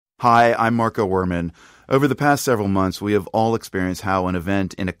Hi, I'm Marco Werman. Over the past several months, we have all experienced how an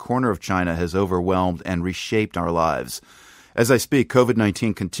event in a corner of China has overwhelmed and reshaped our lives. As I speak,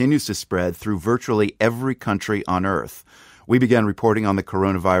 COVID-19 continues to spread through virtually every country on Earth. We began reporting on the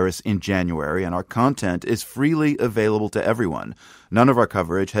coronavirus in January, and our content is freely available to everyone. None of our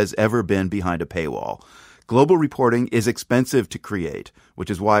coverage has ever been behind a paywall. Global reporting is expensive to create, which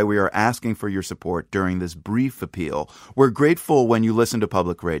is why we are asking for your support during this brief appeal. We're grateful when you listen to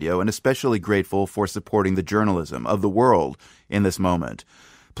public radio, and especially grateful for supporting the journalism of the world in this moment.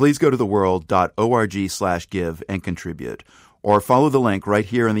 Please go to theworld.org/give and contribute, or follow the link right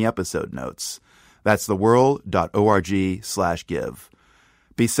here in the episode notes. That's theworld.org/give.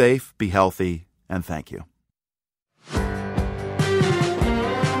 Be safe, be healthy, and thank you.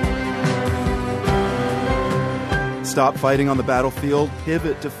 Stop fighting on the battlefield,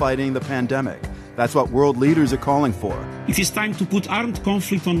 pivot to fighting the pandemic. That's what world leaders are calling for. It is time to put armed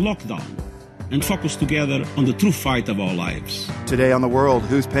conflict on lockdown and focus together on the true fight of our lives. Today on The World,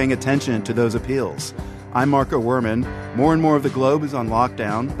 who's paying attention to those appeals? I'm Marco Werman. More and more of the globe is on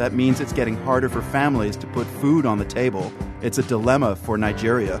lockdown. That means it's getting harder for families to put food on the table. It's a dilemma for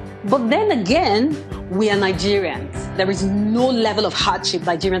Nigeria. But then again, we are Nigerians. There is no level of hardship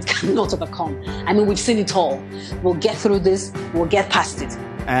Nigerians cannot overcome. I mean, we've seen it all. We'll get through this. We'll get past it.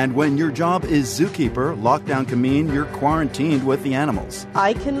 And when your job is zookeeper, lockdown can mean you're quarantined with the animals.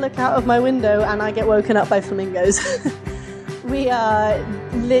 I can look out of my window and I get woken up by flamingos. We are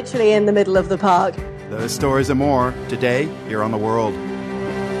literally in the middle of the park. Those stories and more today here on The World.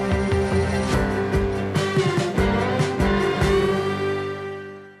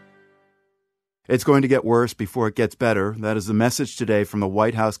 It's going to get worse before it gets better. That is the message today from the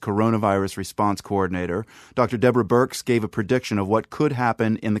White House Coronavirus Response Coordinator. Dr. Deborah Birx gave a prediction of what could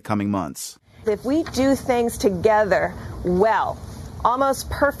happen in the coming months. If we do things together well, almost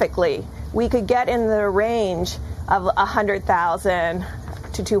perfectly, we could get in the range of 100,000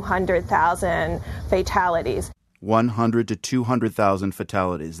 to 200,000 fatalities. 100 to 200,000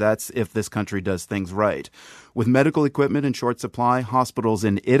 fatalities. That's if this country does things right. With medical equipment in short supply, hospitals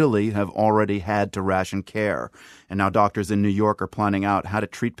in Italy have already had to ration care. And now doctors in New York are planning out how to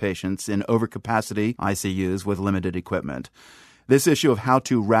treat patients in overcapacity ICUs with limited equipment. This issue of how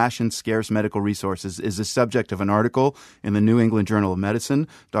to ration scarce medical resources is the subject of an article in the New England Journal of Medicine.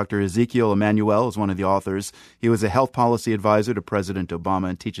 Dr. Ezekiel Emanuel is one of the authors. He was a health policy advisor to President Obama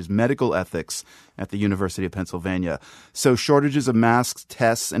and teaches medical ethics at the University of Pennsylvania. So shortages of masks,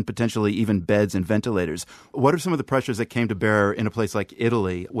 tests, and potentially even beds and ventilators. What are some of the pressures that came to bear in a place like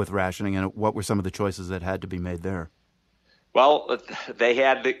Italy with rationing, and what were some of the choices that had to be made there? Well, they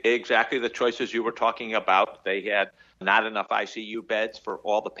had exactly the choices you were talking about. They had not enough ICU beds for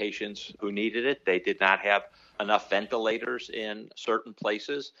all the patients who needed it. They did not have enough ventilators in certain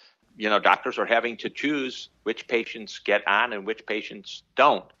places. You know, doctors are having to choose which patients get on and which patients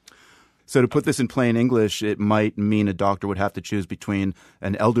don't. So to put this in plain English, it might mean a doctor would have to choose between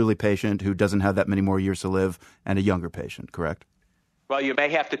an elderly patient who doesn't have that many more years to live and a younger patient, correct? Well, you may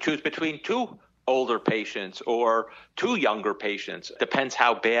have to choose between two older patients or two younger patients. Depends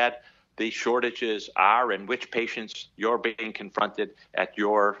how bad the shortages are and which patients you're being confronted at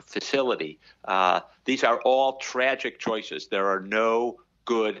your facility. These are all tragic choices. There are no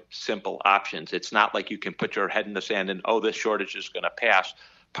good, simple options. It's not like you can put your head in the sand and, this shortage is going to pass.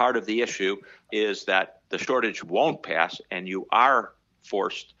 Part of the issue is that the shortage won't pass, and you are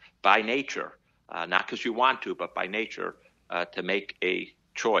forced by nature, not because you want to, but by nature, to make a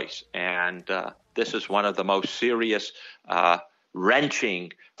choice. And this is one of the most serious,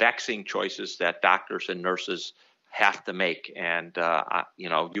 wrenching, vexing choices that doctors and nurses have to make. And,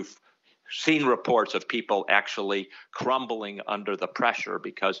 you've seen reports of people actually crumbling under the pressure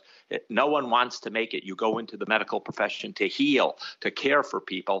because no one wants to make it. You go into the medical profession to heal, to care for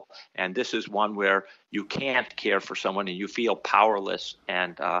people. And this is one where you can't care for someone and you feel powerless.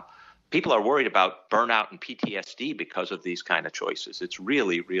 And people are worried about burnout and PTSD because of these kind of choices. It's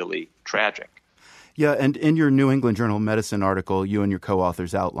really, really tragic. Yeah, and in your New England Journal of Medicine article, you and your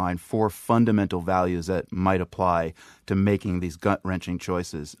co-authors outline 4 fundamental values that might apply to making these gut-wrenching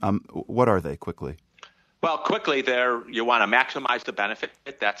choices. What are they, quickly? Well, quickly, you want to maximize the benefit.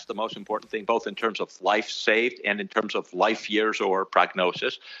 That's the most important thing, both in terms of life saved and in terms of life years or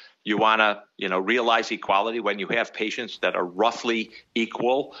prognosis. You want to, realize equality when you have patients that are roughly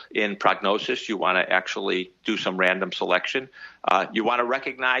equal in prognosis. You want to actually do some random selection. You want to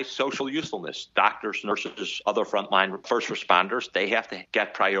recognize social usefulness. Doctors, nurses, other frontline first responders, they have to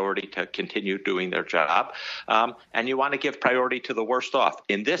get priority to continue doing their job. And you want to give priority to the worst off.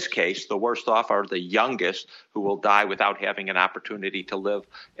 In this case, the worst off are the youngest who will die without having an opportunity to live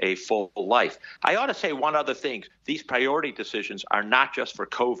a full life. I ought to say one other thing. These priority decisions are not just for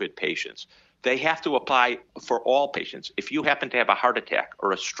COVID patients. They have to apply for all patients. If you happen to have a heart attack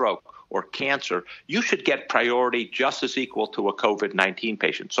or a stroke or cancer, you should get priority just as equal to a COVID-19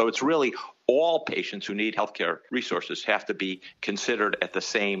 patient. So it's really all patients who need healthcare resources have to be considered at the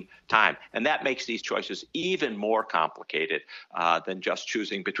same time. And that makes these choices even more complicated than just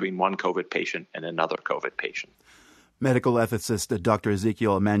choosing between one COVID patient and another COVID patient. Medical ethicist Dr.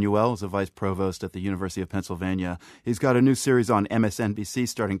 Ezekiel Emanuel is a vice provost at the University of Pennsylvania. He's got a new series on MSNBC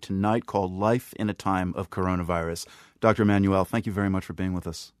starting tonight called Life in a Time of Coronavirus. Dr. Emanuel, thank you very much for being with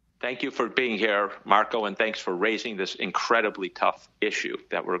us. Thank you for being here, Marco, and thanks for raising this incredibly tough issue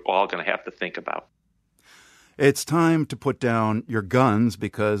that we're all going to have to think about. It's time to put down your guns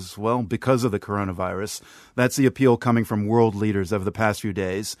because of the coronavirus. That's the appeal coming from world leaders over the past few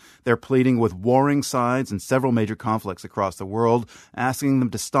days. They're pleading with warring sides in several major conflicts across the world, asking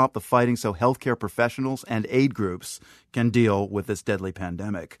them to stop the fighting so healthcare professionals and aid groups can deal with this deadly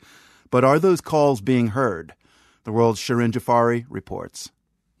pandemic. But are those calls being heard? The world's Shirin Jafari reports.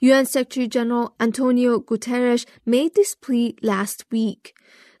 UN Secretary General Antonio Guterres made this plea last week.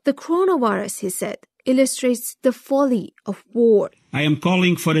 The coronavirus, he said, illustrates the folly of war. I am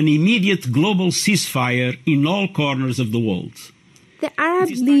calling for an immediate global ceasefire in all corners of the world. The Arab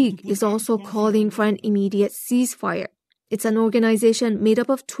League is also calling for an immediate ceasefire. It's an organization made up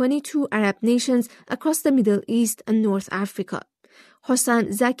of 22 Arab nations across the Middle East and North Africa.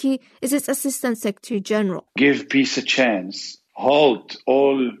 Hossan Zaki is its Assistant Secretary General. Give peace a chance. Halt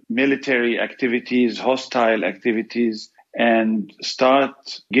all military activities, hostile activities, and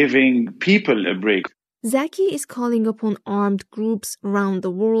start giving people a break. Zaki is calling upon armed groups around the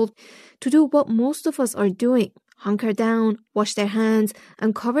world to do what most of us are doing: hunker down, wash their hands,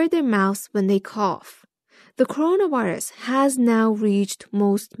 and cover their mouths when they cough. The coronavirus has now reached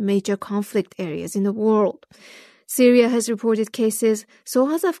most major conflict areas in the world. Syria has reported cases, so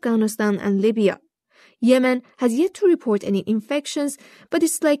has Afghanistan and Libya. Yemen has yet to report any infections, but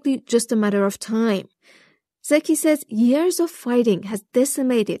it's likely just a matter of time. Zaki says years of fighting has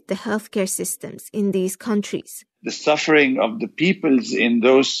decimated the healthcare systems in these countries. The suffering of the peoples in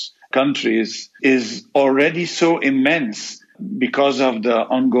those countries is already so immense because of the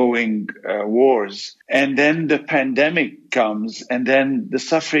ongoing wars. And then the pandemic comes, and then the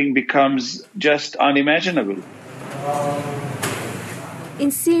suffering becomes just unimaginable. In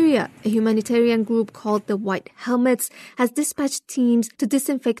Syria, a humanitarian group called the White Helmets has dispatched teams to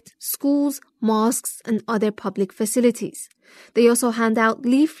disinfect schools, mosques, and other public facilities. They also hand out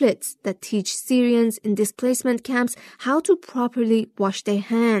leaflets that teach Syrians in displacement camps how to properly wash their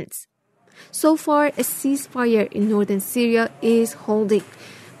hands. So far, a ceasefire in northern Syria is holding,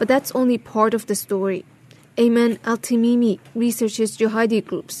 but that's only part of the story. Ayman Al-Tamimi researches jihadi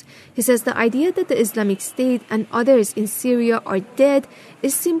groups. He says the idea that the Islamic State and others in Syria are dead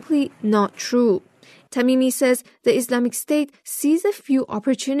is simply not true. Tamimi says the Islamic State sees a few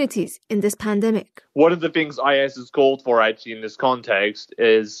opportunities in this pandemic. One of the things IS has called for actually in this context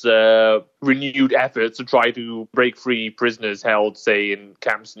is renewed efforts to try to break free prisoners held, say, in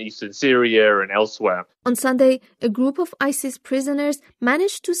camps in eastern Syria and elsewhere. On Sunday, a group of ISIS prisoners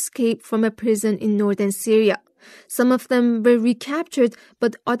managed to escape from a prison in northern Syria. Some of them were recaptured,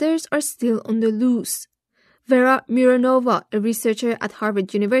 but others are still on the loose. Vera Mironova, a researcher at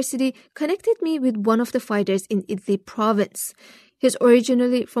Harvard University, connected me with one of the fighters in Idlib province. He's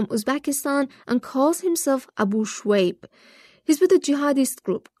originally from Uzbekistan and calls himself Abu Shwaib. He's with a jihadist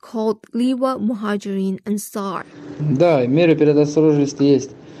group called Liwa Muhajirin Ansar.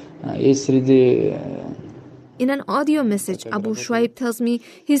 In an audio message, Abu Shwaib tells me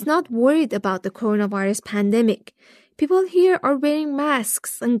he's not worried about the coronavirus pandemic. People here are wearing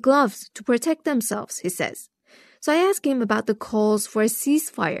masks and gloves to protect themselves, he says. So I asked him about the calls for a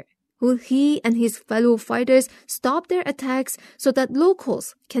ceasefire. Will he and his fellow fighters stop their attacks so that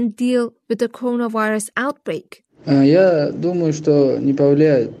locals can deal with the coronavirus outbreak?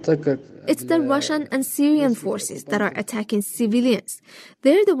 It's the Russian and Syrian forces that are attacking civilians.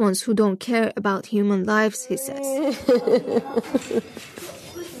 They're the ones who don't care about human lives, he says.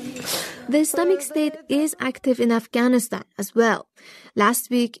 The Islamic State is active in Afghanistan as well. Last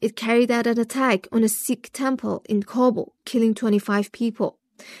week, it carried out an attack on a Sikh temple in Kabul, killing 25 people.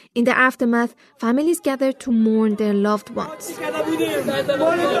 In the aftermath, families gather to mourn their loved ones.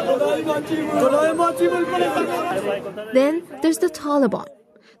 Then there's the Taliban.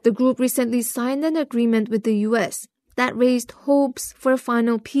 The group recently signed an agreement with the US that raised hopes for a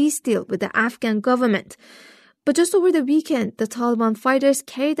final peace deal with the Afghan government. But just over the weekend, the Taliban fighters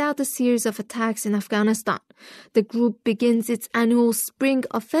carried out a series of attacks in Afghanistan. The group begins its annual spring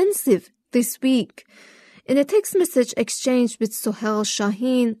offensive this week. In a text message exchanged with Sohail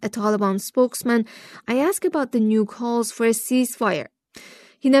Shaheen, a Taliban spokesman, I ask about the new calls for a ceasefire.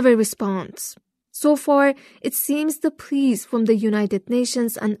 He never responds. So far, it seems the pleas from the United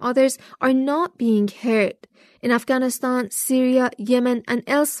Nations and others are not being heard. In Afghanistan, Syria, Yemen, and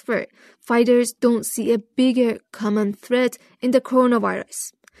elsewhere, fighters don't see a bigger common threat in the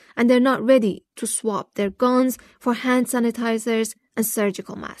coronavirus. And they're not ready to swap their guns for hand sanitizers and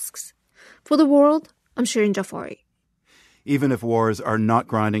surgical masks. For the world, I'm Shirin Jafari. Even if wars are not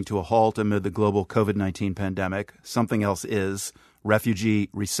grinding to a halt amid the global COVID-19 pandemic, something else is refugee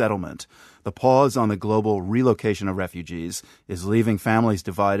resettlement. The pause on the global relocation of refugees is leaving families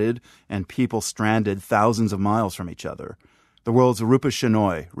divided and people stranded thousands of miles from each other. The world's Rupa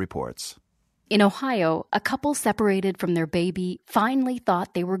Shenoy reports. In Ohio, a couple separated from their baby finally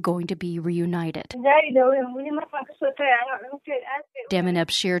thought they were going to be reunited. Daman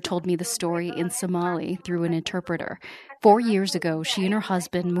Ebshir told me the story in Somali through an interpreter. 4 years ago, she and her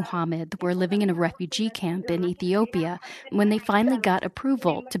husband, Muhammad, were living in a refugee camp in Ethiopia when they finally got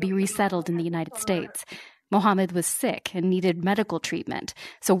approval to be resettled in the United States. Mohammed was sick and needed medical treatment,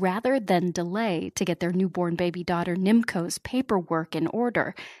 so rather than delay to get their newborn baby daughter Nimco's paperwork in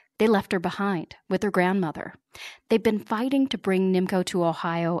order, they left her behind with her grandmother. They've been fighting to bring Nimco to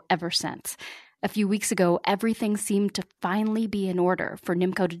Ohio ever since. A few weeks ago, everything seemed to finally be in order for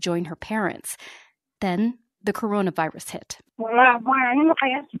Nimco to join her parents. Then the coronavirus hit.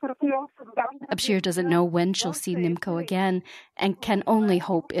 Abshir doesn't know when she'll see Nimco again and can only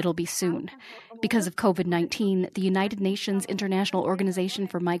hope it'll be soon. Because of COVID-19, the United Nations International Organization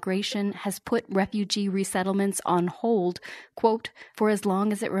for Migration has put refugee resettlements on hold, quote, for as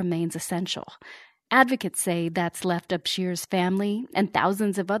long as it remains essential. Advocates say that's left Abshir's family and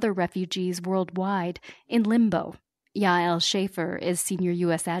thousands of other refugees worldwide in limbo. Yael Schaefer is senior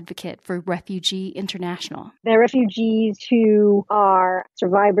U.S. advocate for Refugee International. They're refugees who are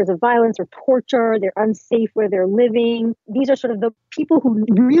survivors of violence or torture. They're unsafe where they're living. These are sort of the people who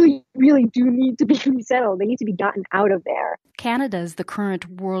really, really do need to be resettled. They need to be gotten out of there. Canada is the current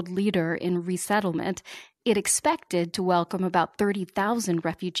world leader in resettlement. It expected to welcome about 30,000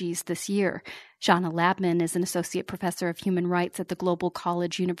 refugees this year. Shauna Labman is an associate professor of human rights at the Global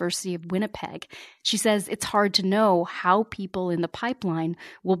College University of Winnipeg. She says it's hard to know how people in the pipeline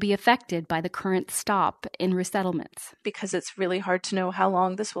will be affected by the current stop in resettlements. Because it's really hard to know how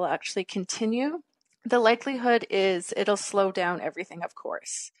long this will actually continue. The likelihood is it'll slow down everything, of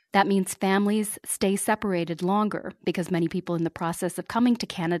course. That means families stay separated longer because many people in the process of coming to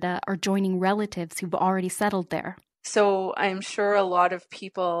Canada are joining relatives who've already settled there. So I'm sure a lot of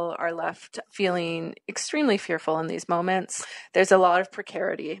people are left feeling extremely fearful in these moments. There's a lot of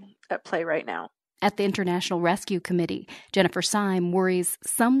precarity at play right now. At the International Rescue Committee, Jennifer Syme worries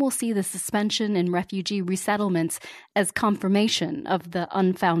some will see the suspension in refugee resettlements as confirmation of the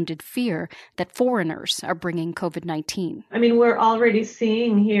unfounded fear that foreigners are bringing COVID-19. I mean, we're already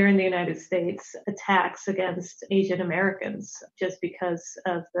seeing here in the United States attacks against Asian Americans just because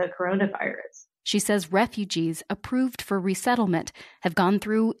of the coronavirus. She says refugees approved for resettlement have gone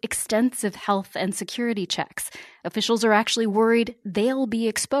through extensive health and security checks. Officials are actually worried they'll be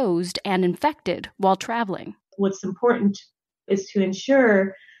exposed and infected while traveling. What's important is to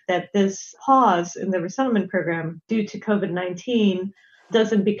ensure that this pause in the resettlement program due to COVID-19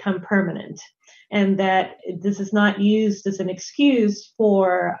 doesn't become permanent, and that this is not used as an excuse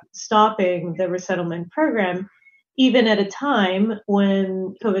for stopping the resettlement program, even at a time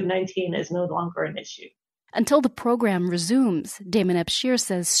when COVID-19 is no longer an issue. Until the program resumes, Daman Ebshir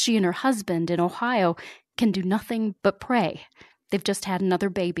says she and her husband in Ohio can do nothing but pray. They've just had another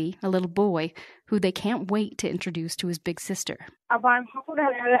baby, a little boy, who they can't wait to introduce to his big sister.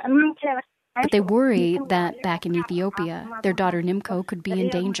 But they worry that back in Ethiopia, their daughter Nimco could be in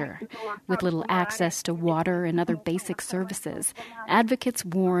danger. With little access to water and other basic services, advocates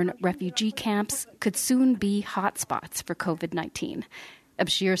warn refugee camps could soon be hotspots for COVID-19.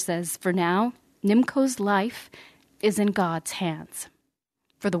 Abshir says, for now, Nimco's life is in God's hands.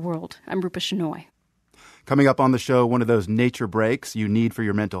 For the world, I'm Rupa Shenoy. Coming up on the show, one of those nature breaks you need for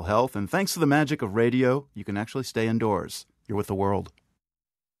your mental health. And thanks to the magic of radio, you can actually stay indoors. You're with The World.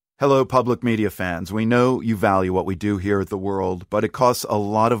 Hello, public media fans. We know you value what we do here at The World, but it costs a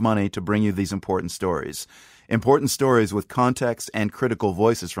lot of money to bring you these important stories. Important stories with context and critical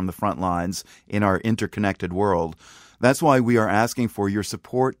voices from the front lines in our interconnected world. That's why we are asking for your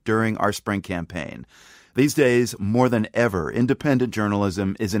support during our spring campaign. These days, more than ever, independent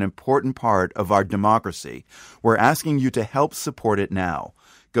journalism is an important part of our democracy. We're asking you to help support it now.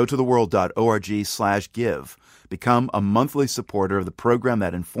 Go to theworld.org/give. Become a monthly supporter of the program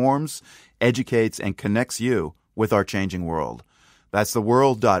that informs, educates, and connects you with our changing world. That's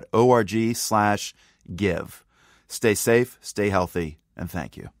theworld.org/give. Stay safe, stay healthy, and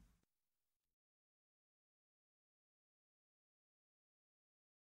thank you.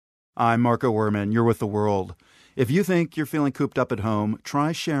 I'm Marco Werman. You're with The World. If you think you're feeling cooped up at home,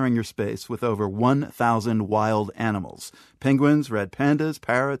 try sharing your space with over 1,000 wild animals. Penguins, red pandas,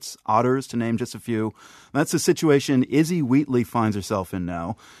 parrots, otters, to name just a few. That's the situation Izzy Wheatley finds herself in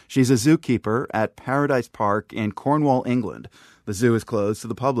now. She's a zookeeper at Paradise Park in Cornwall, England. The zoo is closed to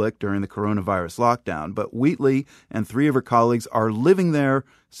the public during the coronavirus lockdown, but Wheatley and 3 of her colleagues are living there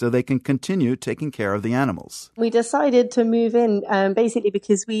so they can continue taking care of the animals. We decided to move in basically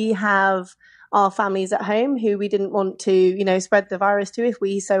because we have our families at home who we didn't want to, spread the virus to if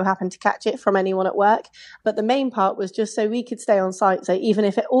we so happened to catch it from anyone at work. But the main part was just so we could stay on site. So even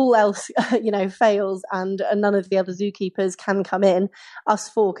if it all else, fails and none of the other zookeepers can come in, us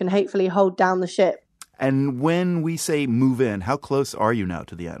 4 can hopefully hold down the ship. And when we say move in, how close are you now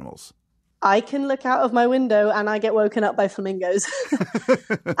to the animals? I can look out of my window and I get woken up by flamingos.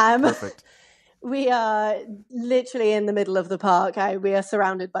 Perfect. We are literally in the middle of the park. We are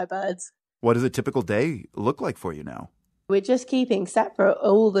surrounded by birds. What does a typical day look like for you now? We're just keeping separate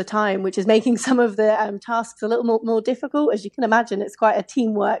all the time, which is making some of the tasks a little more difficult. As you can imagine, it's quite a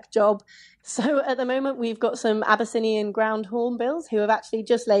teamwork job. So at the moment, we've got some Abyssinian ground hornbills who have actually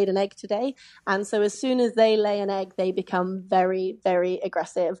just laid an egg today. And so as soon as they lay an egg, they become very, very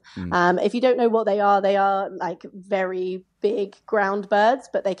aggressive. If you don't know what they are like very big ground birds,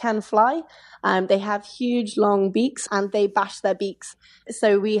 but they can fly. They have huge, long beaks and they bash their beaks.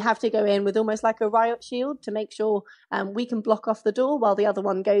 So we have to go in with almost like a riot shield to make sure we can block off the door while the other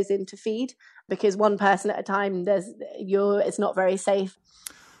one goes in to feed, because one person at a time, it's not very safe.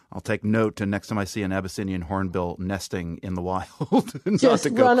 I'll take note to next time I see an Abyssinian hornbill nesting in the wild. Just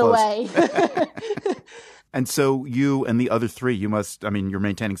run away. And so you and the other 3, you're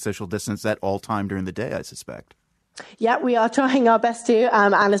maintaining social distance at all time during the day, I suspect. Yeah, we are trying our best to,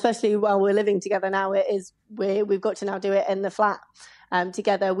 and especially while we're living together now, we've got to now do it in the flat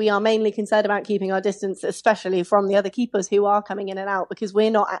together. We are mainly concerned about keeping our distance, especially from the other keepers who are coming in and out, because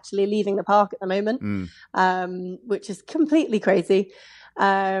we're not actually leaving the park at the moment, which is completely crazy.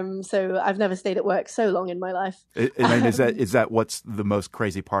 So I've never stayed at work so long in my life. Is that what's the most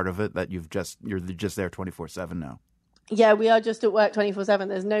crazy part of it, that you're just there 24/7 now? Yeah, we are just at work 24/7.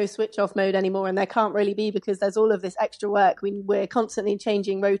 There's no switch off mode anymore, and there can't really be, because there's all of this extra work. We're constantly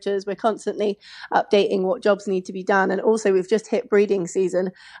changing rotas. We're constantly updating what jobs need to be done. And also we've just hit breeding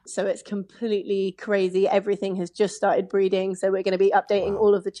season. So it's completely crazy. Everything has just started breeding. So we're going to be updating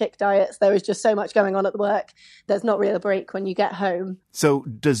all of the chick diets. There is just so much going on at the work. There's not really a break when you get home. So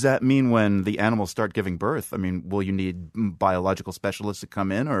does that mean when the animals start giving birth, will you need biological specialists to come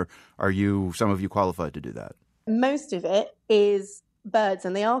in, or are some of you qualified to do that? Most of it is birds,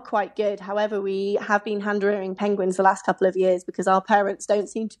 and they are quite good. However, we have been hand rearing penguins the last couple of years because our parents don't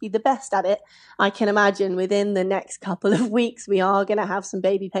seem to be the best at it. I can imagine within the next couple of weeks, we are going to have some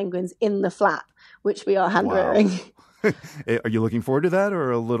baby penguins in the flat, which we are hand rearing. Are you looking forward to that, or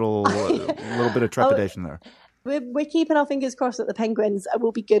a little bit of trepidation there? We're keeping our fingers crossed that the penguins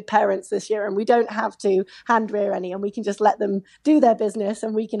will be good parents this year, and we don't have to hand rear any, and we can just let them do their business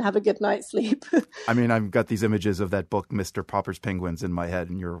and we can have a good night's sleep. I've got these images of that book, Mr. Popper's Penguins, in my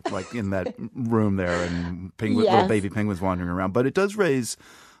head, and you're like in that room there, and little baby penguins wandering around. But it does raise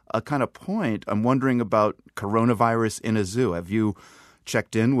a kind of point. I'm wondering about coronavirus in a zoo. Have you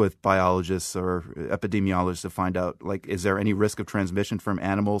checked in with biologists or epidemiologists to find out, is there any risk of transmission from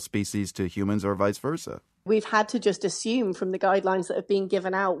animal species to humans or vice versa? We've had to just assume from the guidelines that have been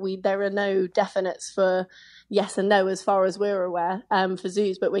given out, there are no definites for yes and no as far as we're aware for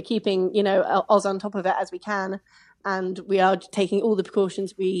zoos, but we're keeping, Oz on top of it as we can. And we are taking all the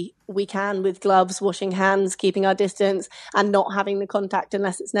precautions we can with gloves, washing hands, keeping our distance, and not having the contact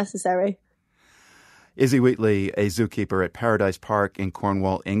unless it's necessary. Izzy Wheatley, a zookeeper at Paradise Park in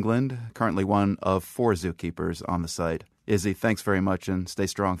Cornwall, England, currently one of 4 zookeepers on the site. Izzy, thanks very much, and stay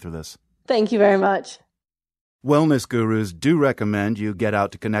strong through this. Thank you very much. Wellness gurus do recommend you get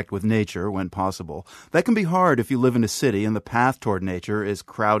out to connect with nature when possible. That can be hard if you live in a city and the path toward nature is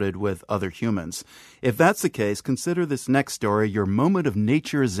crowded with other humans. If that's the case, consider this next story your moment of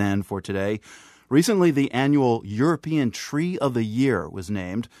nature zen for today. Recently, the annual European Tree of the Year was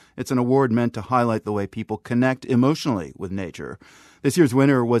named. It's an award meant to highlight the way people connect emotionally with nature. This year's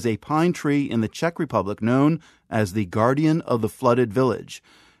winner was a pine tree in the Czech Republic known as the Guardian of the Flooded Village.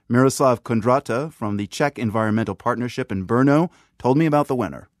 Miroslav Kondrata from the Czech Environmental Partnership in Brno told me about the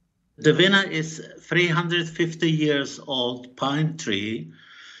winner. The winner is 350 years old pine tree,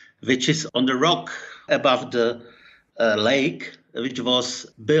 which is on the rock above the lake, which was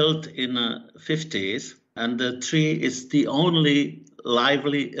built in the 50s. And the tree is the only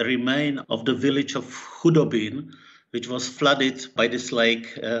lively remain of the village of Chudobin, which was flooded by this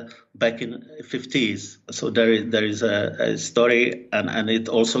lake back in the 50s. So there is a story, and it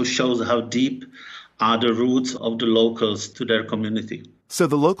also shows how deep are the roots of the locals to their community. So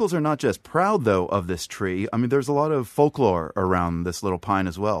the locals are not just proud, though, of this tree. I mean, there's a lot of folklore around this little pine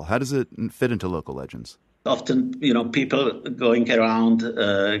as well. How does it fit into local legends? Often, people going around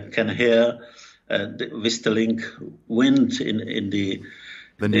can hear the whistling wind in the...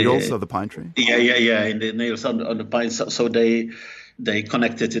 The needles of the pine tree? Yeah, in the needles on the pine. So they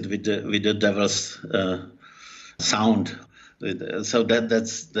connected it with the devil's sound. So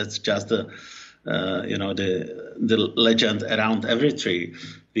that's just the legend around every tree.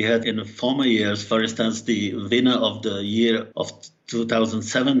 We had in the former years, for instance, the winner of the year of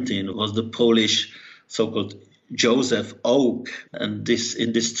 2017 was the Polish so-called Joseph Oak, and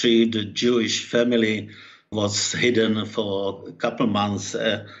in this tree the Jewish family was hidden for a couple months,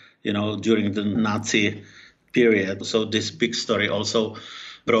 during the Nazi period. So this big story also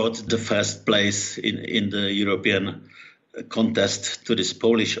brought the first place in the European contest to this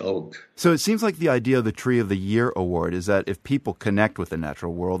Polish oak. So it seems like the idea of the Tree of the Year award is that if people connect with the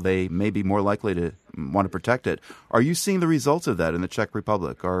natural world, they may be more likely to want to protect it. Are you seeing the results of that in the Czech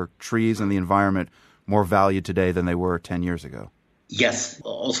Republic? Are trees and the environment more valued today than they were 10 years ago? Yes.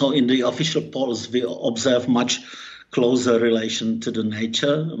 Also in the official polls, we observe much closer relation to the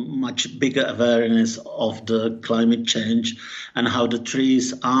nature, much bigger awareness of the climate change and how the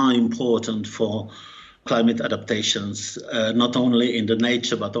trees are important for climate adaptations, not only in the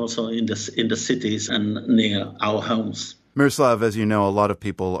nature, but also in the cities and near our homes. Miroslav, as you know, a lot of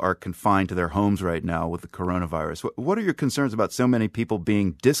people are confined to their homes right now with the coronavirus. What are your concerns about so many people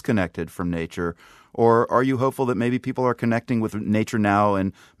being disconnected from nature? Or are you hopeful that maybe people are connecting with nature now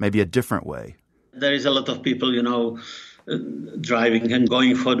in maybe a different way? There is a lot of people, driving and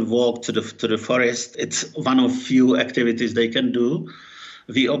going for the walk to the forest. It's one of few activities they can do.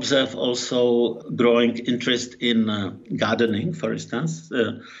 We observe also growing interest in gardening, for instance.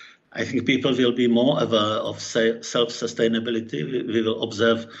 I think people will be more aware of self-sustainability. We will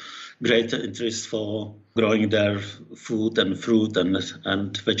observe greater interest for growing their food and fruit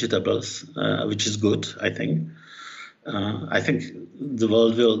and vegetables, which is good, I think. I think the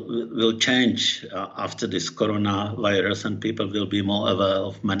world will change after this coronavirus, and people will be more aware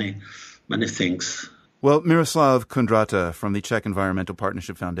of many things. Well, Miroslav Kondrata from the Czech Environmental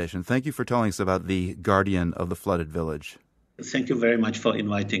Partnership Foundation, thank you for telling us about the Guardian of the Flooded Village. Thank you very much for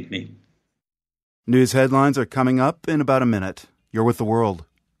inviting me. News headlines are coming up in about a minute. You're with The World.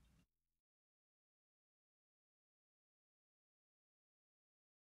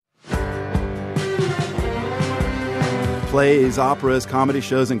 Plays, operas, comedy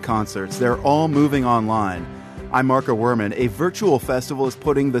shows, and concerts, they're all moving online. I'm Marco Werman. A virtual festival is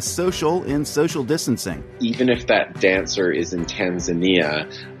putting the social in social distancing. Even if that dancer is in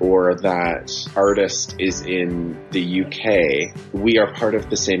Tanzania or that artist is in the UK, we are part of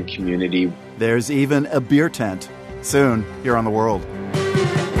the same community. There's even a beer tent. Soon, here on The World.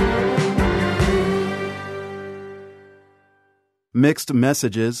 Mixed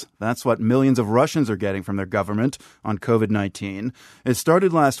messages. That's what millions of Russians are getting from their government on COVID-19. It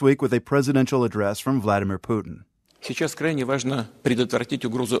started last week with a presidential address from Vladimir Putin. Putin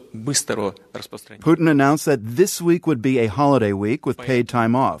announced that this week would be a holiday week with paid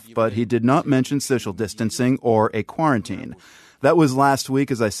time off, but he did not mention social distancing or a quarantine. That was last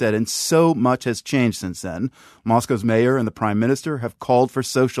week, as I said, and so much has changed since then. Moscow's mayor and the prime minister have called for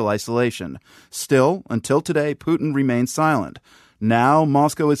social isolation. Still, until today, Putin remains silent. Now,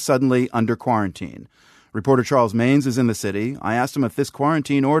 Moscow is suddenly under quarantine. Reporter Charles Maines is in the city. I asked him if this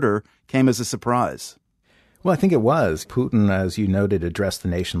quarantine order came as a surprise. Well, I think it was. Putin, as you noted, addressed the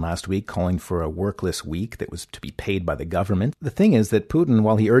nation last week, calling for a workless week that was to be paid by the government. The thing is that Putin,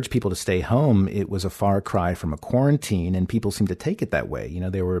 while he urged people to stay home, it was a far cry from a quarantine, and people seemed to take it that way. You know,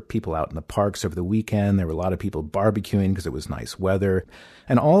 there were people out in the parks over the weekend. There were a lot of people barbecuing because it was nice weather.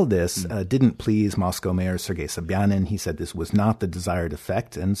 And all of this didn't please Moscow Mayor Sergei Sobyanin. He said this was not the desired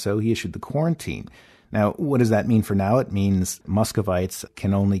effect, and so he issued the quarantine. Now, what does that mean for now? It means Muscovites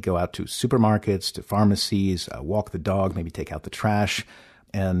can only go out to supermarkets, to pharmacies, walk the dog, maybe take out the trash.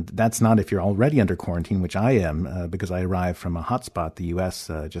 And that's not if you're already under quarantine, which I am, because I arrived from a hotspot, the U.S.,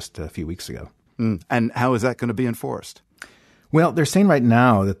 just a few weeks ago. And how is that going to be enforced? Well, they're saying right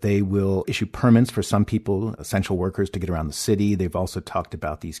now that they will issue permits for some people, essential workers, to get around the city. They've also talked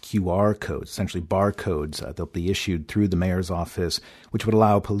about these QR codes, essentially barcodes. They'll be issued through the mayor's office, which would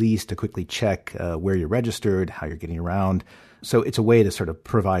allow police to quickly check where you're registered, how you're getting around. So it's a way to sort of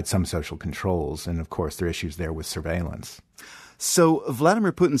provide some social controls. And, of course, there are issues there with surveillance. So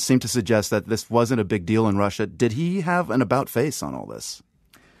Vladimir Putin seemed to suggest that this wasn't a big deal in Russia. Did he have an about face on all this?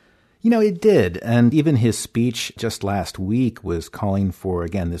 You know, it did. And even his speech just last week was calling for,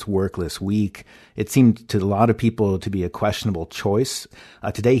 again, this workless week. It seemed to a lot of people to be a questionable choice.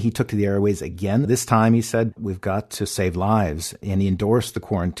 Today, he took to the airways again. This time, he said, we've got to save lives. And he endorsed the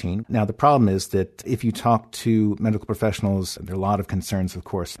quarantine. Now, the problem is that if you talk to medical professionals, there are a lot of concerns, of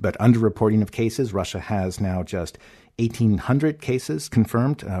course, but underreporting of cases. Russia has now just 1,800 cases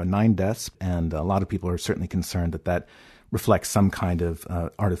confirmed, 9 deaths. And a lot of people are certainly concerned that reflects some kind of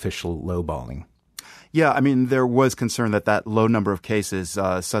artificial lowballing. Yeah, I mean, there was concern that low number of cases,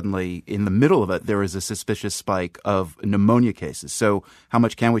 suddenly in the middle of it, there is a suspicious spike of pneumonia cases. So how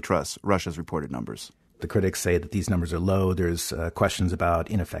much can we trust Russia's reported numbers? The critics say that these numbers are low. There's questions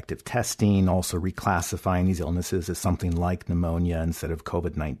about ineffective testing, also reclassifying these illnesses as something like pneumonia instead of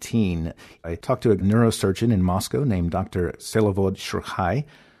COVID-19. I talked to a neurosurgeon in Moscow named Dr. Selovod Shurhai,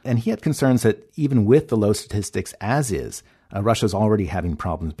 and he had concerns that even with the low statistics as is, Russia's already having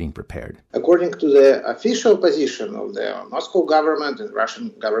problems being prepared. According to the official position of the Moscow government and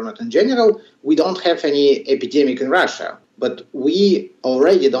Russian government in general, we don't have any epidemic in Russia, but we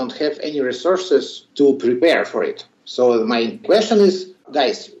already don't have any resources to prepare for it. So my question is,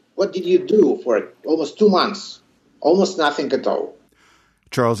 guys, what did you do for almost 2 months? Almost nothing at all.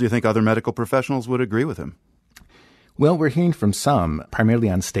 Charles, do you think other medical professionals would agree with him? Well, we're hearing from some, primarily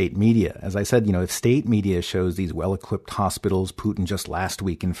on state media. As I said, if state media shows these well-equipped hospitals, Putin just last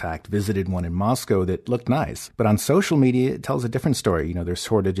week, in fact, visited one in Moscow that looked nice. But on social media, it tells a different story. There's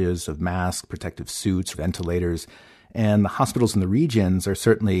shortages of masks, protective suits, ventilators, and the hospitals in the regions are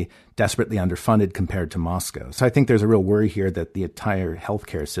certainly desperately underfunded compared to Moscow. So I think there's a real worry here that the entire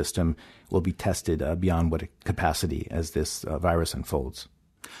healthcare system will be tested beyond what capacity as this virus unfolds.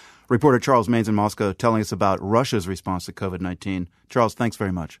 Reporter Charles Maines in Moscow telling us about Russia's response to COVID-19. Charles, thanks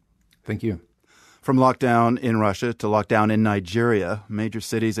very much. Thank you. From lockdown in Russia to lockdown in Nigeria, major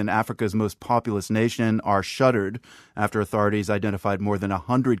cities in Africa's most populous nation are shuttered after authorities identified more than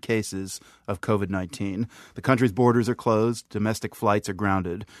 100 cases of COVID-19. The country's borders are closed, domestic flights are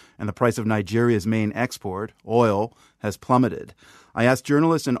grounded, and the price of Nigeria's main export, oil, has plummeted. I asked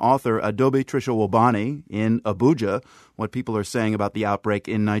journalist and author Adobe Trisha-Wobani in Abuja what people are saying about the outbreak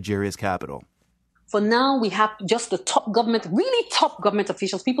in Nigeria's capital. For now, we have just the top government, really top government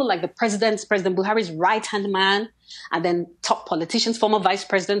officials, people like the President Buhari's right-hand man, and then top politicians, former vice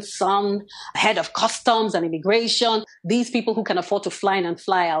president's son, head of customs and immigration, these people who can afford to fly in and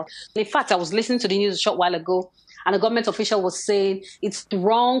fly out. In fact, I was listening to the news a short while ago, and a government official was saying, it's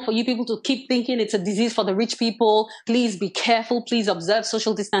wrong for you people to keep thinking it's a disease for the rich people. Please be careful. Please observe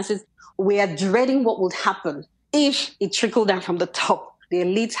social distances. We are dreading what would happen if it trickled down from the top. The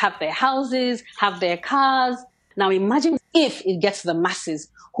elites have their houses, have their cars. Now imagine if it gets to the masses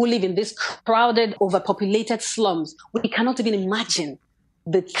who live in these crowded, overpopulated slums. We cannot even imagine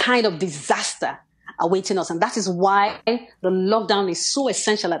the kind of disaster awaiting us. And that is why the lockdown is so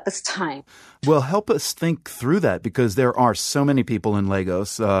essential at this time. Well, help us think through that, because there are so many people in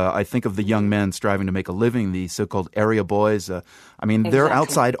Lagos. I think of the young men striving to make a living, the so-called area boys. They're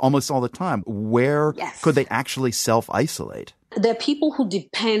outside almost all the time. Where could they actually self-isolate? There are people who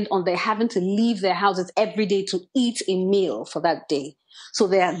depend on their having to leave their houses every day to eat a meal for that day. So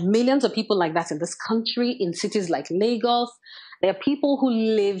there are millions of people like that in this country, in cities like Lagos. There are people who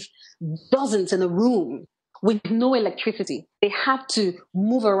live dozens in a room with no electricity. They have to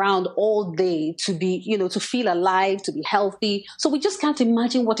move around all day to be, to feel alive, to be healthy. So we just can't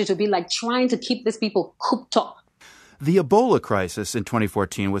imagine what it would be like trying to keep these people cooped up. The Ebola crisis in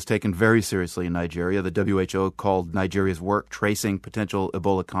 2014 was taken very seriously in Nigeria. The WHO called Nigeria's work tracing potential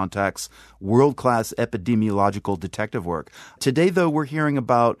Ebola contacts world-class epidemiological detective work. Today, though, we're hearing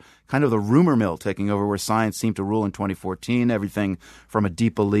about kind of the rumor mill taking over where science seemed to rule in 2014, everything from a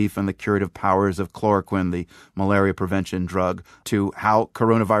deep belief in the curative powers of chloroquine, the malaria prevention drug, to how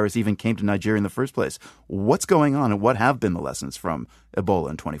coronavirus even came to Nigeria in the first place. What's going on and what have been the lessons from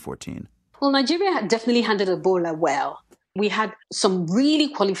Ebola in 2014? Well, Nigeria had definitely handled Ebola well. We had some really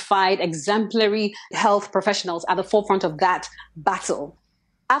qualified, exemplary health professionals at the forefront of that battle.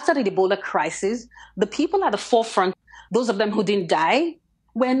 After the Ebola crisis, the people at the forefront, those of them who didn't die,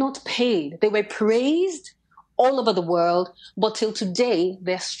 were not paid. They were praised all over the world, but till today,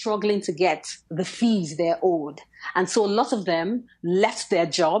 they're struggling to get the fees they're owed. And so a lot of them left their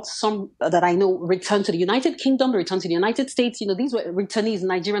jobs. Some that I know returned to the United Kingdom, returned to the United States. These were returnees,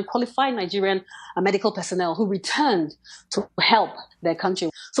 qualified Nigerian medical personnel who returned to help their country.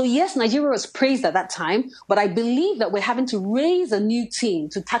 So yes, Nigeria was praised at that time, but I believe that we're having to raise a new team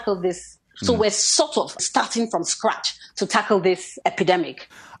to tackle this. So we're sort of starting from scratch to tackle this epidemic.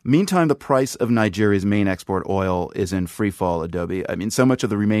 Meantime, the price of Nigeria's main export oil is in free fall, Adobe. I mean, so much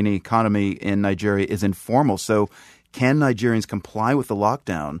of the remaining economy in Nigeria is informal. So can Nigerians comply with the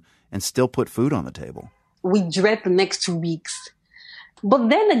lockdown and still put food on the table? We dread the next 2 weeks. But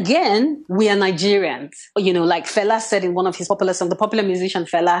then again, we are Nigerians. Like Fela said in one of his popular songs, the popular musician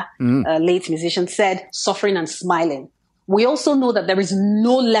Fela, late musician, said, suffering and smiling. We also know that there is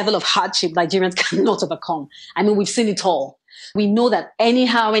no level of hardship Nigerians cannot overcome. I mean, we've seen it all. We know that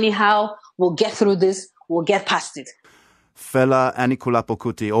anyhow, we'll get through this, we'll get past it. Fela Anikulapo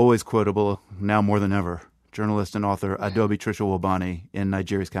Kuti, always quotable, now more than ever. Journalist and author Adobe Trisha Wobani in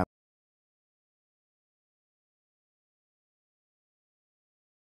Nigeria's capital.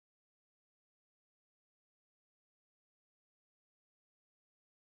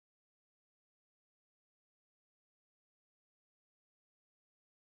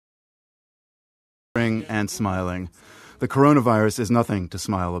 And smiling. The coronavirus is nothing to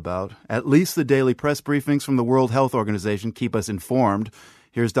smile about. At least the daily press briefings from the World Health Organization keep us informed.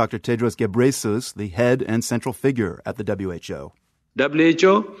 Here's Dr. Tedros Ghebreyesus, the head and central figure at the WHO.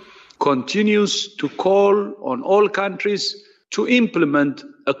 WHO continues to call on all countries to implement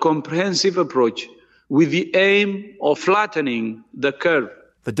a comprehensive approach with the aim of flattening the curve.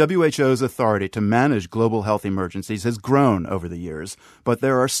 The WHO's authority to manage global health emergencies has grown over the years, but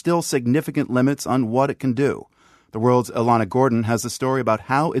there are still significant limits on what it can do. The World's Ilana Gordon has a story about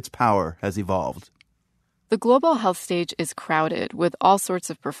how its power has evolved. The global health stage is crowded with all sorts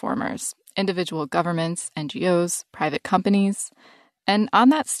of performers, individual governments, NGOs, private companies. And on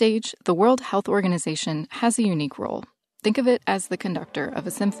that stage, the World Health Organization has a unique role. Think of it as the conductor of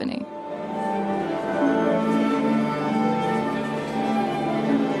a symphony.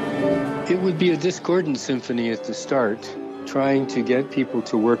 It would be a discordant symphony at the start, trying to get people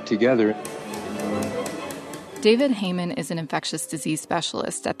to work together. David Heyman is an infectious disease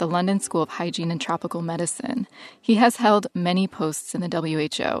specialist at the London School of Hygiene and Tropical Medicine. He has held many posts in the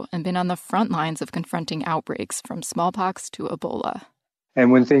WHO and been on the front lines of confronting outbreaks from smallpox to Ebola.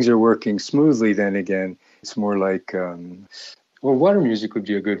 And when things are working smoothly, then again, it's more like, water music would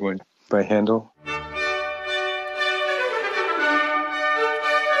be a good one by Handel.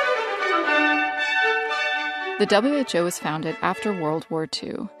 The WHO was founded after World War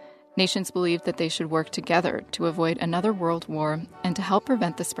II. Nations believed that they should work together to avoid another world war and to help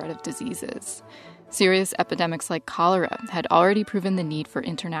prevent the spread of diseases. Serious epidemics like cholera had already proven the need for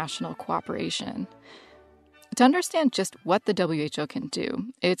international cooperation. To understand just what the WHO can do,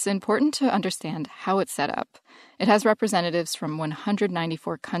 it's important to understand how it's set up. It has representatives from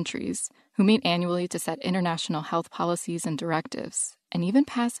 194 countries who meet annually to set international health policies and directives, and even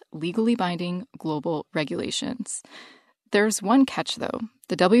pass legally binding global regulations. There's one catch, though.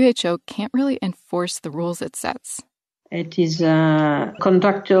 The WHO can't really enforce the rules it sets. It is a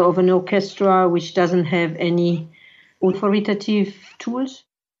conductor of an orchestra which doesn't have any authoritative tools.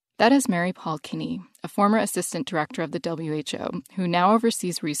 That is Mary Paul Kinney, a former assistant director of the WHO, who now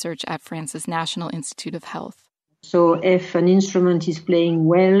oversees research at France's National Institute of Health. So if an instrument is playing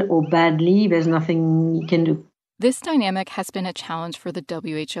well or badly, there's nothing you can do. This dynamic has been a challenge for the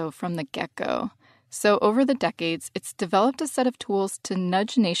WHO from the get-go. So over the decades, it's developed a set of tools to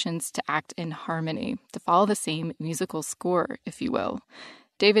nudge nations to act in harmony, to follow the same musical score, if you will.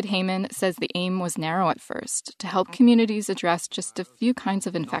 David Heyman says the aim was narrow at first, to help communities address just a few kinds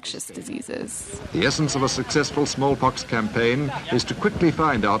of infectious diseases. The essence of a successful smallpox campaign is to quickly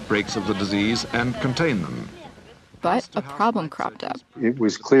find outbreaks of the disease and contain them. But a problem cropped up. It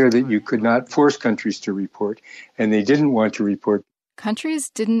was clear that you could not force countries to report, and they didn't want to report. Countries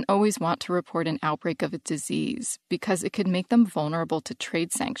didn't always want to report an outbreak of a disease because it could make them vulnerable to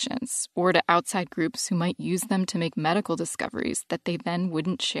trade sanctions or to outside groups who might use them to make medical discoveries that they then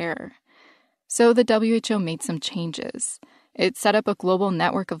wouldn't share. So the WHO made some changes. It set up a global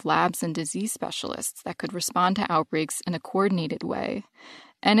network of labs and disease specialists that could respond to outbreaks in a coordinated way.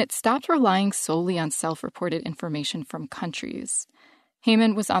 And it stopped relying solely on self-reported information from countries.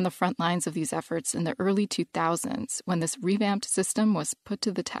 Heyman was on the front lines of these efforts in the early 2000s when this revamped system was put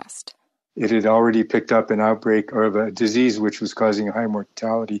to the test. It had already picked up an outbreak of a disease which was causing high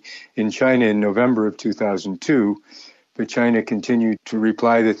mortality in China in November of 2002, but China continued to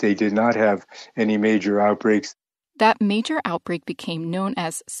reply that they did not have any major outbreaks. That major outbreak became known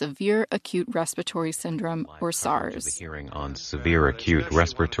as Severe Acute Respiratory Syndrome, or SARS. The hearing on Severe Acute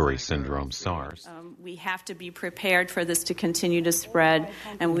Respiratory Syndrome, SARS. We have to be prepared for this to continue to spread,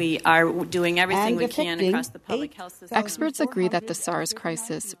 and we are doing everything we can across the public health system. Experts agree that the SARS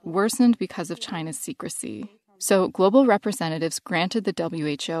crisis worsened because of China's secrecy. So global representatives granted the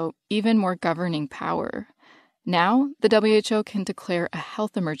WHO even more governing power. Now, the WHO can declare a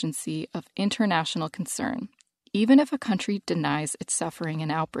health emergency of international concern, even if a country denies it's suffering an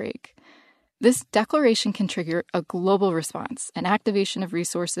outbreak. This declaration can trigger a global response, an activation of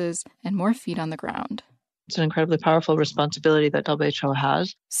resources, and more feet on the ground. It's an incredibly powerful responsibility that WHO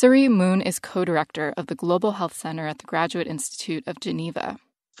has. Suri Moon is co-director of the Global Health Center at the Graduate Institute of Geneva.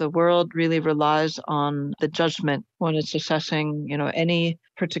 The world really relies on the judgment when it's assessing, any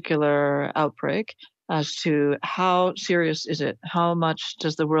particular outbreak as to how serious is it? How much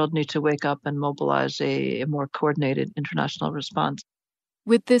does the world need to wake up and mobilize a more coordinated international response?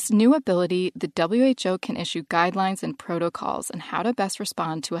 With this new ability, the WHO can issue guidelines and protocols on how to best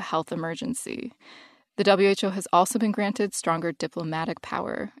respond to a health emergency. The WHO has also been granted stronger diplomatic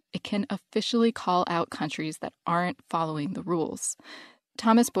power. It can officially call out countries that aren't following the rules.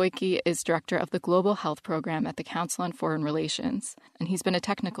 Thomas Boyke is director of the Global Health Program at the Council on Foreign Relations, and he's been a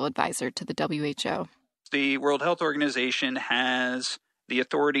technical advisor to the WHO. The World Health Organization has the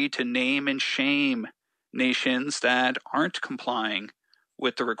authority to name and shame nations that aren't complying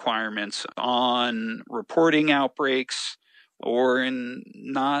with the requirements on reporting outbreaks or in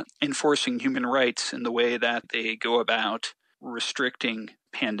not enforcing human rights in the way that they go about restricting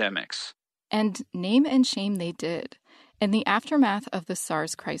pandemics. And name and shame they did. In the aftermath of the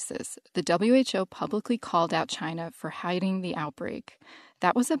SARS crisis, the WHO publicly called out China for hiding the outbreak.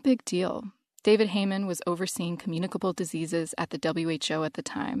 That was a big deal. David Heyman was overseeing communicable diseases at the WHO at the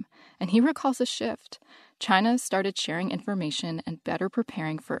time, and he recalls a shift. China started sharing information and better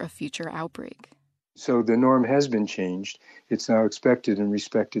preparing for a future outbreak. So the norm has been changed. It's now expected and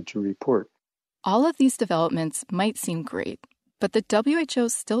respected to report. All of these developments might seem great, but the WHO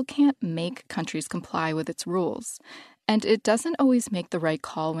still can't make countries comply with its rules. And it doesn't always make the right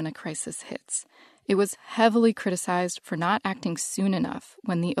call when a crisis hits. It was heavily criticized for not acting soon enough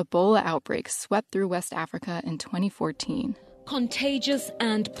when the Ebola outbreak swept through West Africa in 2014. Contagious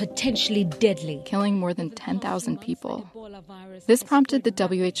and potentially deadly, killing more than 10,000 people. This prompted the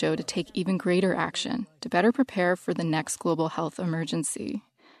WHO to take even greater action to better prepare for the next global health emergency.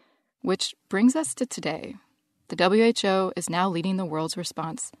 Which brings us to today. The WHO is now leading the world's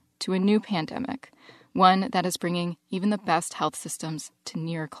response to a new pandemic, one that is bringing even the best health systems to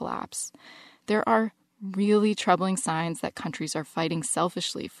near collapse. There are really troubling signs that countries are fighting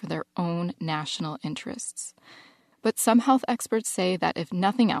selfishly for their own national interests. But some health experts say that if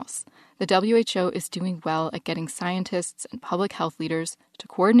nothing else, the WHO is doing well at getting scientists and public health leaders to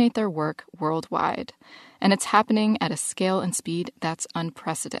coordinate their work worldwide. And it's happening at a scale and speed that's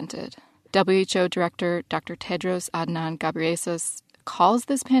unprecedented. WHO Director Dr. Tedros Adhanom Ghebreyesus calls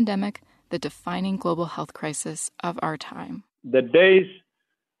this pandemic the defining global health crisis of our time. The days,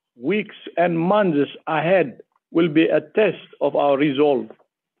 weeks, and months ahead will be a test of our resolve,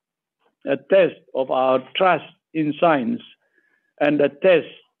 a test of our trust in science, and a test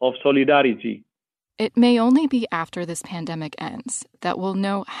of solidarity. It may only be after this pandemic ends that we'll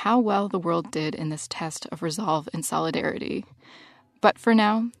know how well the world did in this test of resolve and solidarity. But for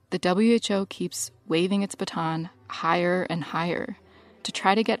now, the WHO keeps waving its baton higher and higher to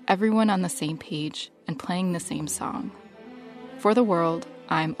try to get everyone on the same page and playing the same song. For the World,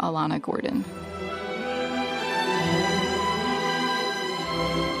 I'm Alana Gordon.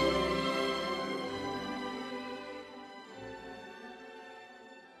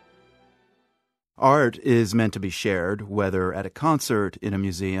 Art is meant to be shared, whether at a concert, in a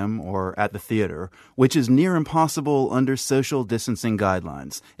museum, or at the theater, which is near impossible under social distancing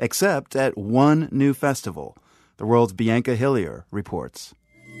guidelines, except at one new festival. The World's Bianca Hillier reports.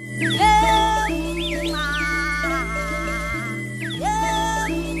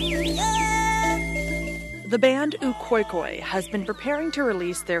 The band Ukhoikhoi has been preparing to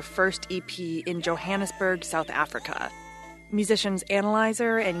release their first EP in Johannesburg, South Africa. Musicians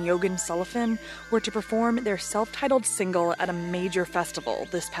Analyzer and Jogan Sullivan were to perform their self-titled single at a major festival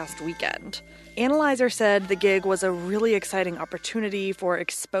this past weekend. Analyzer said the gig was a really exciting opportunity for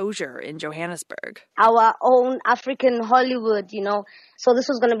exposure in Johannesburg. Our own African Hollywood, so this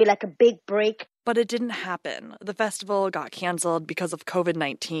was going to be like a big break. But it didn't happen. The festival got canceled because of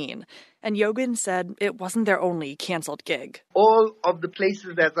COVID-19. And Jogan said it wasn't their only canceled gig. All of the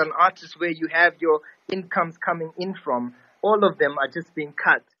places as an artist where you have your incomes coming in from, all of them are just being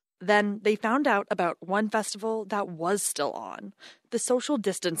cut. Then they found out about one festival that was still on, the Social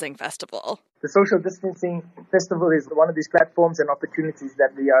Distancing Festival. The Social Distancing Festival is one of these platforms and opportunities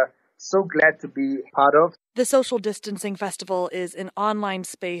that we are so glad to be part of. The Social Distancing Festival is an online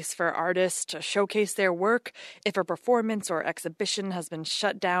space for artists to showcase their work if a performance or exhibition has been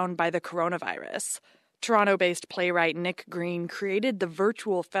shut down by the coronavirus. Toronto-based playwright Nick Green created the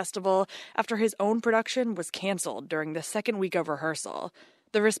virtual festival after his own production was canceled during the second week of rehearsal.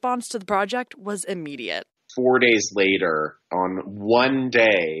 The response to the project was immediate. 4 days later, on one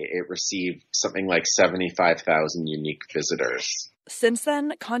day, it received something like 75,000 unique visitors. Since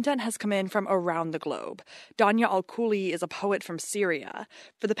then, content has come in from around the globe. Danya Al-Kuli is a poet from Syria.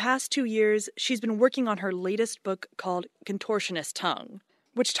 For the past 2 years, she's been working on her latest book called Contortionist Tongue,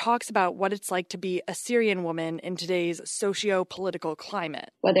 which talks about what it's like to be a Syrian woman in today's socio-political climate.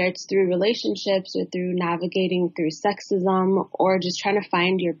 Whether it's through relationships or through navigating through sexism or just trying to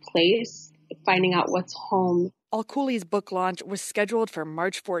find your place, finding out what's home. Al-Kuli's book launch was scheduled for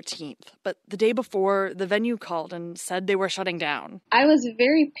March 14th, but the day before, the venue called and said they were shutting down. I was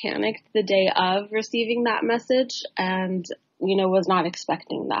very panicked the day of receiving that message and, was not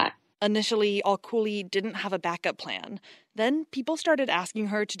expecting that. Initially, Al-Kuli didn't have a backup plan. Then people started asking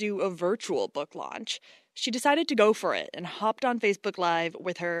her to do a virtual book launch. She decided to go for it and hopped on Facebook Live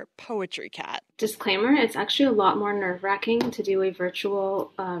with her poetry cat. Disclaimer, it's actually a lot more nerve-wracking to do a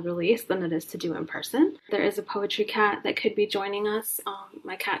virtual release than it is to do in person. There is a poetry cat that could be joining us,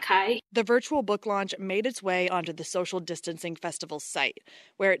 my cat Kai. The virtual book launch made its way onto the Social Distancing Festival site,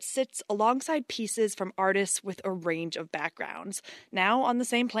 where it sits alongside pieces from artists with a range of backgrounds, now on the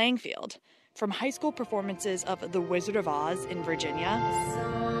same playing field. From high school performances of The Wizard of Oz in Virginia,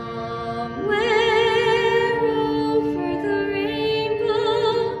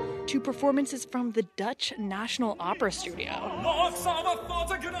 to performances from the Dutch National Opera Studio.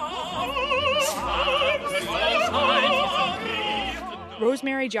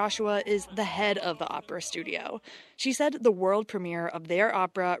 Rosemary Joshua is the head of the opera studio. She said the world premiere of their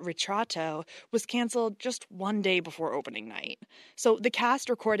opera, Ritratto, was canceled just one day before opening night. So the cast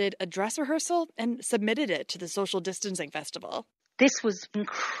recorded a dress rehearsal and submitted it to the Social Distancing Festival. This was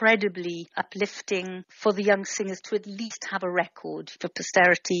incredibly uplifting for the young singers to at least have a record for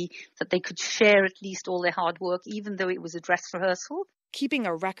posterity, that they could share at least all their hard work, even though it was a dress rehearsal. Keeping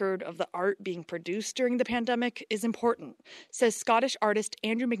a record of the art being produced during the pandemic is important, says Scottish artist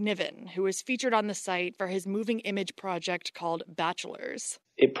Andrew McNiven, who is featured on the site for his moving image project called Bachelors.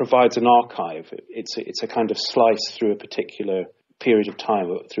 It provides an archive. It's a kind of slice through a particular period of time,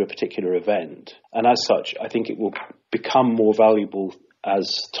 through a particular event. And as such, I think it will become more valuable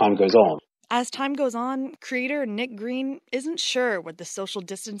as time goes on. As time goes on, creator Nick Green isn't sure what the Social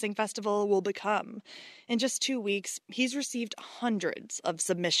Distancing Festival will become. In just 2 weeks, he's received hundreds of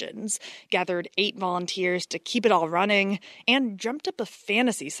submissions, gathered 8 volunteers to keep it all running, and dreamt up a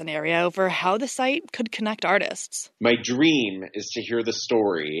fantasy scenario for how the site could connect artists. My dream is to hear the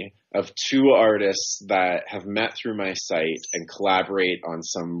story of 2 artists that have met through my site and collaborate on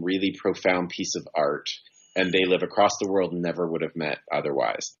some really profound piece of art, and they live across the world and never would have met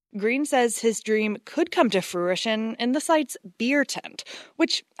otherwise. Green says his dream could come to fruition in the site's beer tent,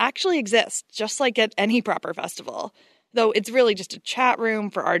 which actually exists just like at any proper festival, though it's really just a chat room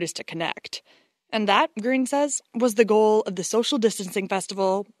for artists to connect. And that, Green says, was the goal of the Social Distancing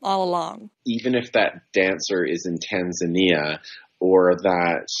Festival all along. Even if that dancer is in Tanzania or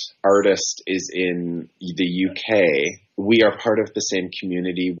that artist is in the UK, we are part of the same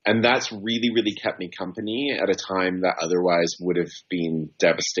community. And that's really, really kept me company at a time that otherwise would have been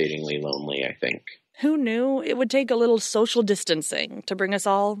devastatingly lonely, I think. Who knew it would take a little social distancing to bring us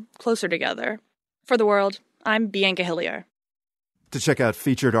all closer together? For The World, I'm Bianca Hillier. To check out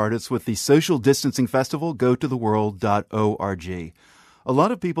featured artists with the Social Distancing Festival, go to theworld.org. A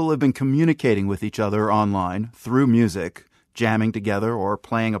lot of people have been communicating with each other online through music. jamming together or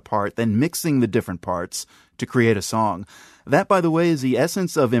playing a part, then mixing the different parts to create a song. That, by the way, is the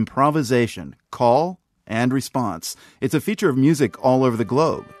essence of improvisation, call and response. It's a feature of music all over the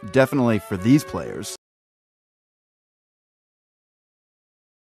globe, definitely for these players.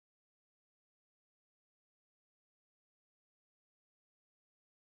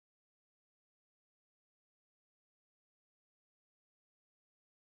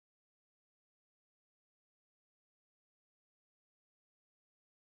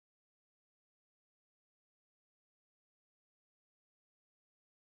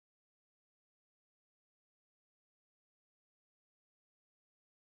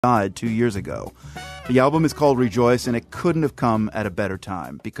 Died 2 years ago. The album is called Rejoice, and it couldn't have come at a better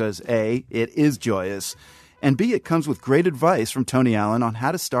time because A, it is joyous, and B, it comes with great advice from Tony Allen on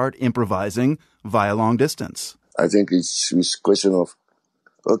how to start improvising via long distance. I think it's a question of,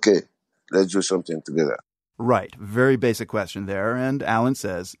 okay, let's do something together. Right. Very basic question there, and Allen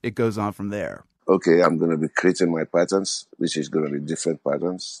says it goes on from there. Okay, I'm going to be creating my patterns, which is going to be different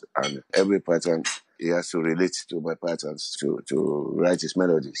patterns, and every pattern, it has to relate to my patterns to write its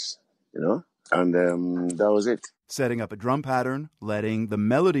melodies, and that was it. Setting up a drum pattern, letting the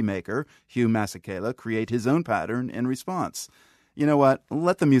melody maker, Hugh Masekela, create his own pattern in response. You know what?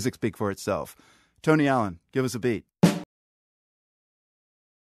 Let the music speak for itself. Tony Allen, give us a beat.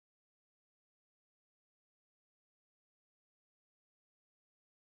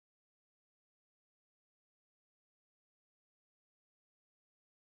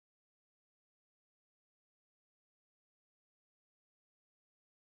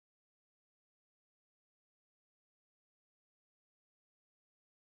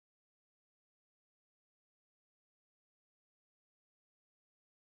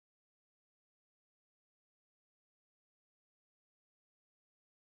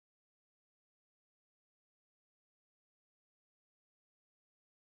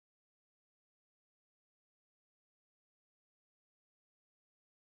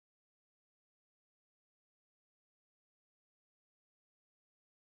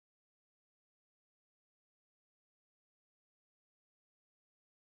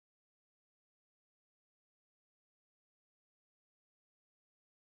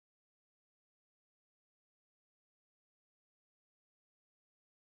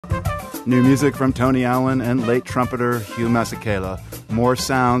 New music from Tony Allen and late trumpeter Hugh Masekela. More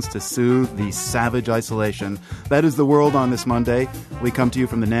sounds to soothe the savage isolation. That is the world on this Monday. We come to you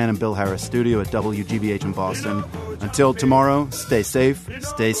from the Nan and Bill Harris studio at WGBH in Boston. Until tomorrow, stay safe,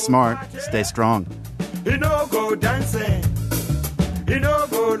 stay smart, stay strong. You know go dancing, you know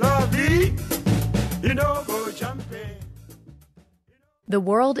go lovey, you know go jumping. The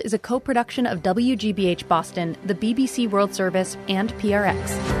World is a co-production of WGBH Boston, the BBC World Service, and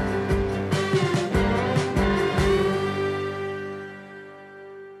PRX.